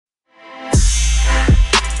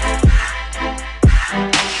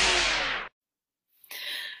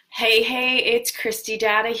Hey, it's Christy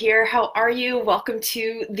Data here. How are you? Welcome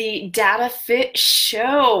to the Data Fit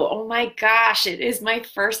Show. Oh my gosh, it is my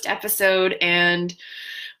first episode and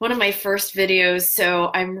one of my first videos, so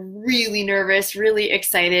I'm really nervous, really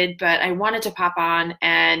excited, but I wanted to pop on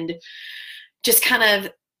and just kind of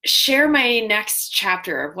share my next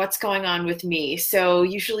chapter of what's going on with me. So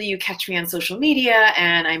usually you catch me on social media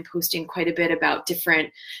and I'm posting quite a bit about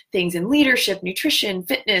different things in leadership, nutrition,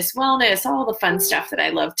 fitness, wellness, all the fun stuff that I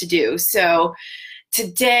love to do. So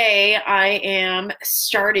today I am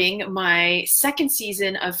starting my second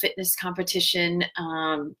season of fitness competition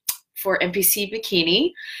for NPC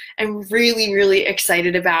Bikini. I'm really, really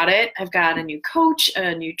excited about it. I've got a new coach,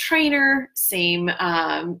 a new trainer, same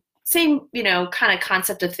kind of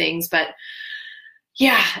concept of things, but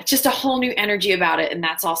yeah, just a whole new energy about it. And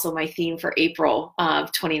that's also my theme for April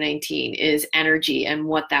of 2019 is energy and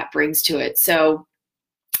what that brings to it. So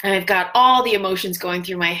I've got all the emotions going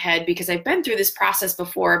through my head because I've been through this process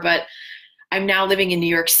before, but I'm now living in New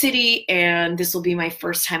York City and this will be my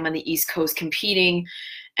first time on the East Coast competing.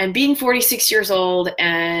 And being 46 years old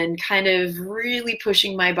and kind of really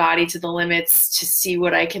pushing my body to the limits to see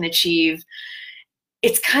what I can achieve,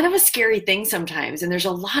 it's kind of a scary thing sometimes, and there's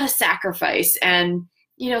a lot of sacrifice. And,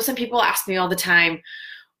 some people ask me all the time,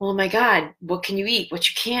 well, my God, what can you eat? What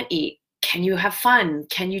you can't eat? Can you have fun?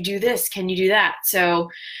 Can you do this? Can you do that? So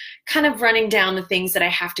kind of running down the things that I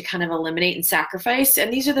have to kind of eliminate and sacrifice.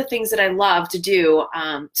 And these are the things that I love to do.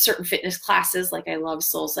 Certain fitness classes, like I love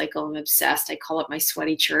SoulCycle, I'm obsessed. I call it my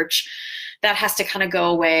sweaty church. That has to kind of go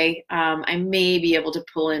away. I may be able to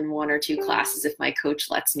pull in one or two classes if my coach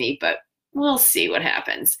lets me, but we'll see what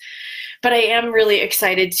happens. But I am really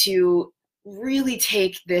excited to really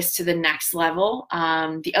take this to the next level.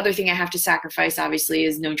 The other thing I have to sacrifice, obviously,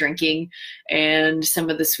 is no drinking and some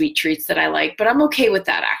of the sweet treats that I like. But I'm okay with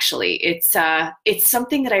that, actually. It's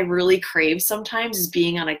something that I really crave sometimes, is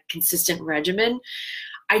being on a consistent regimen.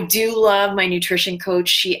 I do love my nutrition coach.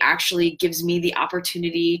 She actually gives me the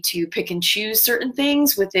opportunity to pick and choose certain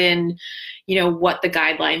things within, what the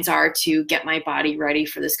guidelines are to get my body ready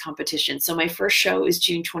for this competition. So my first show is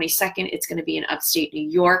June 22nd. It's going to be in upstate New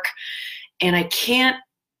York. And I can't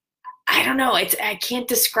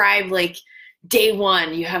describe like day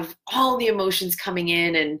one. You have all the emotions coming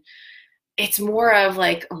in and it's more of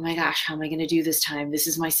like, oh my gosh, how am I going to do this time? This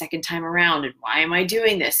is my second time around. And why am I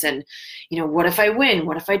doing this? And, what if I win?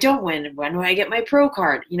 What if I don't win? When do I get my pro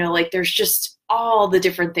card? There's just all the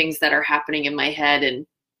different things that are happening in my head. And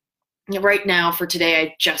right now for today,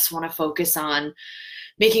 I just want to focus on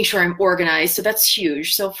making sure I'm organized. So that's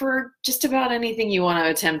huge. So for just about anything you want to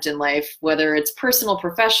attempt in life, whether it's personal,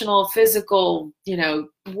 professional, physical,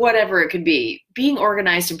 whatever it could be, being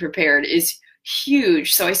organized and prepared is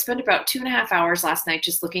huge. So I spent about 2.5 hours last night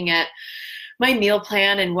just looking at my meal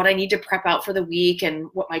plan and what I need to prep out for the week and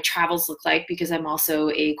what my travels look like, because I'm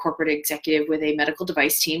also a corporate executive with a medical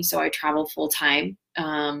device team. So I travel full time.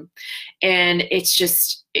 And it's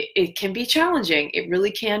just, it can be challenging. It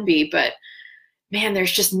really can be, but man,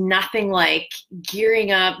 there's just nothing like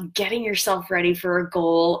gearing up, getting yourself ready for a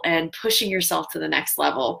goal and pushing yourself to the next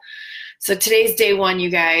level. So today's day one,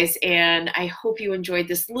 you guys, and I hope you enjoyed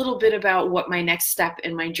this little bit about what my next step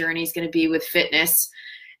in my journey is going to be with fitness.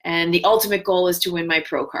 And the ultimate goal is to win my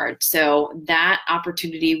pro card. So that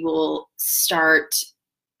opportunity will start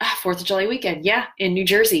 4th of July weekend. Yeah, in New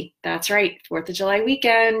Jersey. That's right. 4th of July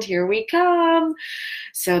weekend. Here we come.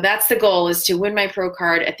 So that's the goal, is to win my pro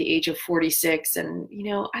card at the age of 46. And,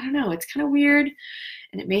 I don't know, it's kind of weird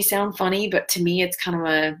and it may sound funny, but to me, it's kind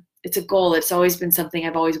of it's a goal. It's always been something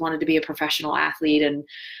I've always wanted to be a professional athlete. And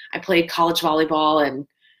I played college volleyball and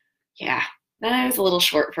yeah, I was a little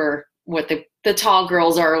short for what the tall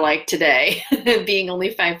girls are like today, being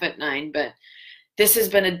only 5'9", but this has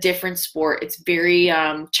been a different sport. It's very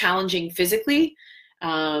challenging physically.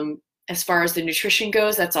 As far as the nutrition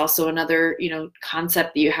goes, that's also another,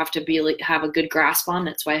 concept that you have to have a good grasp on.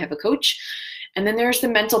 That's why I have a coach. And then there's the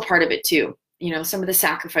mental part of it too. Some of the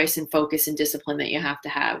sacrifice and focus and discipline that you have to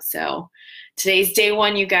have. So today's day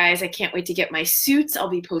one, you guys. I can't wait to get my suits. I'll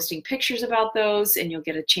be posting pictures about those and you'll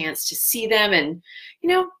get a chance to see them and,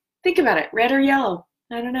 think about it, red or yellow.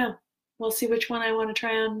 I don't know. We'll see which one I want to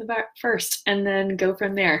try on first and then go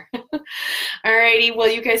from there. Alrighty, well,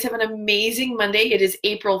 you guys have an amazing Monday. It is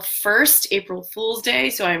April 1st, April Fool's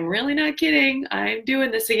Day, so I'm really not kidding. I'm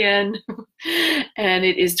doing this again. And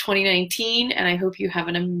it is 2019, and I hope you have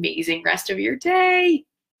an amazing rest of your day.